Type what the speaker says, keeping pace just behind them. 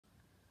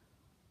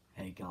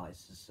Hey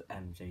guys, this is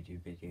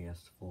MJD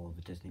Videos for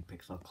the Disney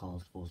Pixar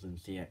Cars Wars and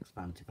CX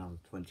Fan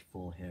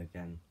 2024 here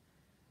again,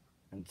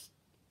 and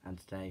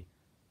today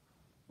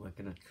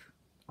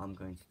I'm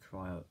going to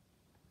try out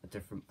a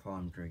different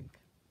prime drink.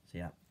 So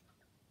yeah,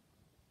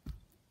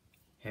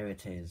 here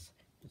it is.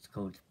 It's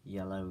called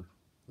Yellow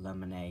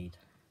Lemonade.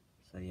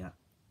 So yeah,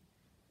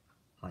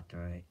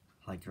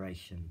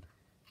 hydration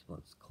is what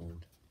it's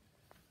called.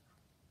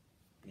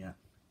 Yeah,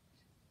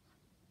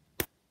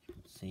 you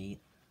can see.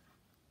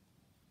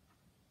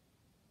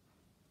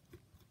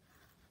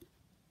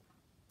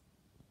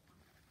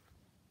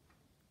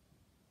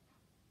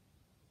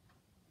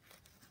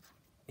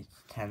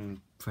 It's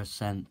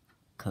 10%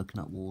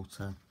 coconut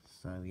water,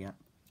 so yeah.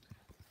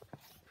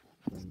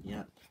 And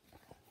yeah,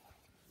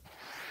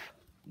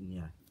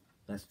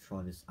 let's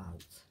try this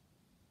out.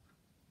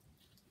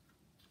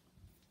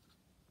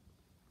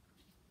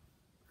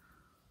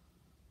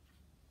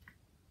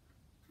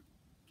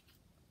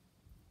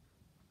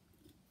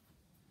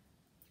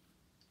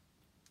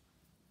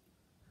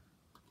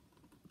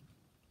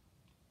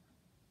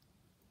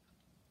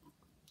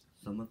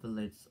 Some of the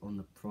lids on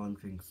the prime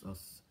drinks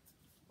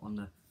on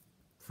the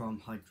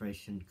prime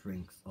hydration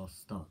drinks are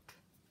stuck.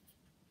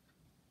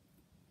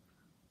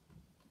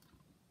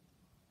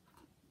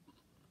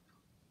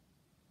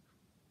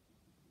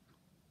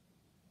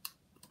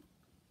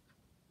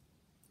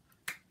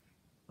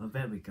 Oh,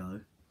 there we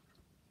go.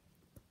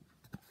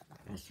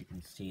 As you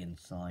can see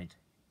inside,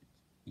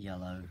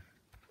 yellow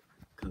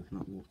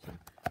coconut water.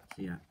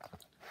 So yeah,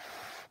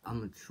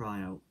 I'm gonna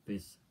try out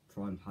this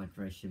prime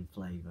hydration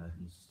flavour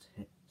and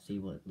see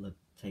what it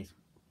tastes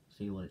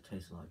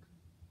like.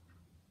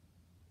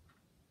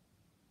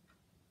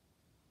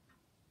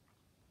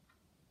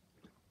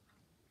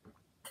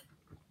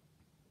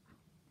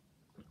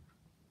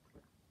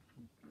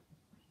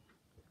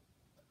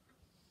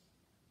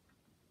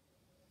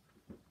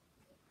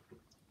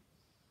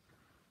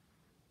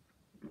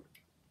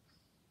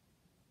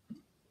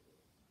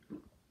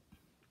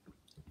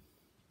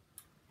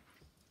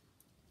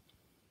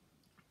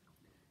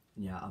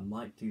 Yeah, I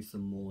might do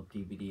some more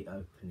DVD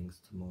openings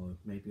tomorrow,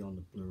 maybe on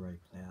the Blu-ray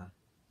player.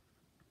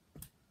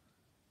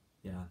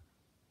 Yeah.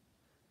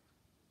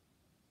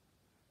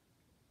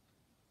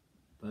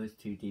 Those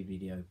two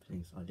DVD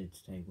openings I did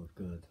today were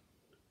good.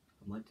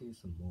 I might do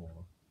some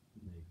more,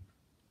 maybe.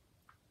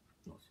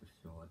 Not so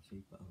sure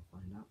actually, but I'll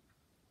find out.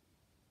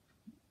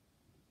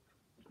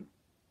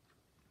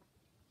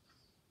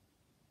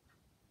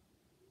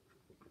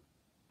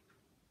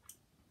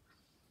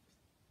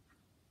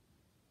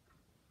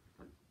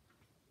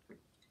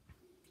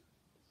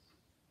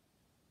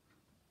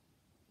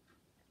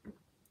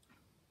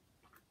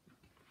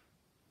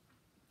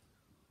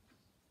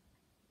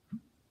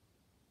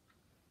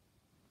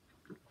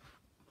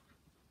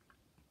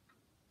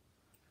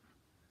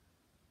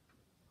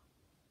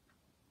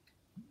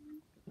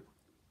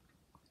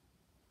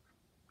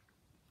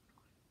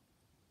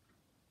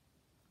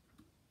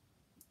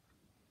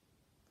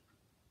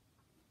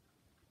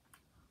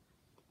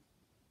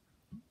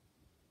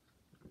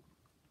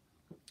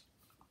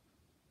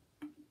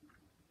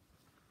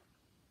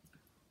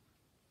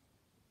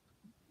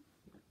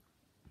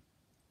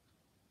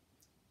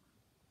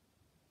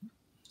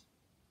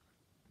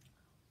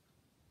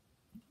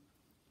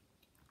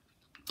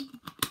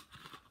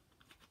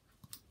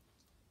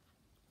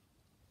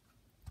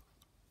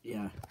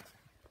 Yeah,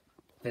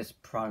 this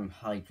prime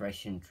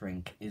hydration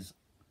drink is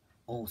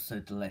also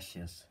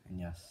delicious, and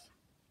yes,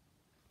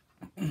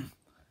 and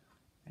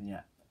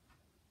yeah,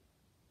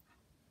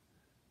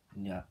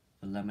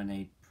 the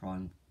lemonade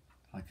prime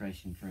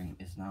hydration drink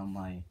is now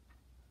my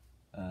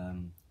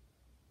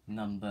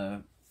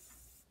number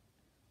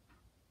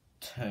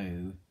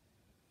 2,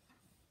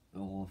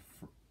 or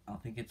I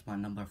think it's my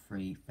number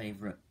 3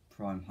 favourite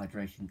prime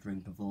hydration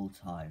drink of all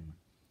time.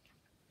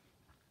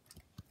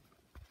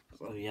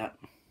 So yeah,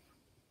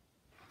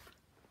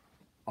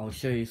 I'll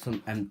show you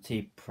some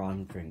empty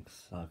prime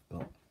drinks I've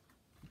got.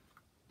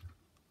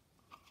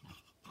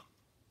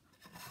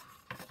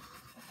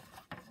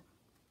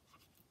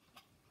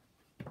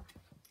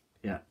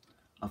 Yeah,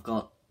 I've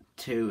got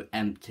 2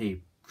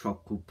 empty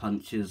tropical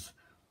punches,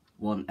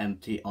 1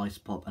 empty ice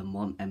pop and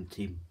 1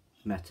 empty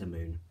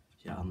Metamoon.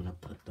 Yeah, I'm gonna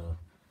put the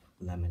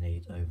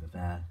lemonade over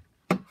there.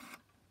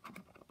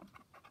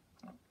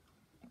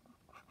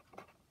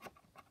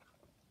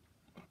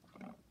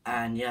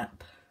 And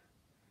yep,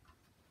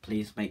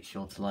 please make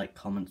sure to like,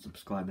 comment,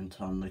 subscribe and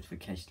turn on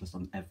notifications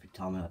on every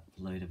time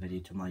I upload a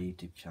video to my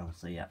YouTube channel.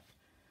 So yep,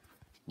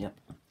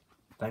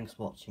 thanks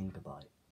for watching, goodbye.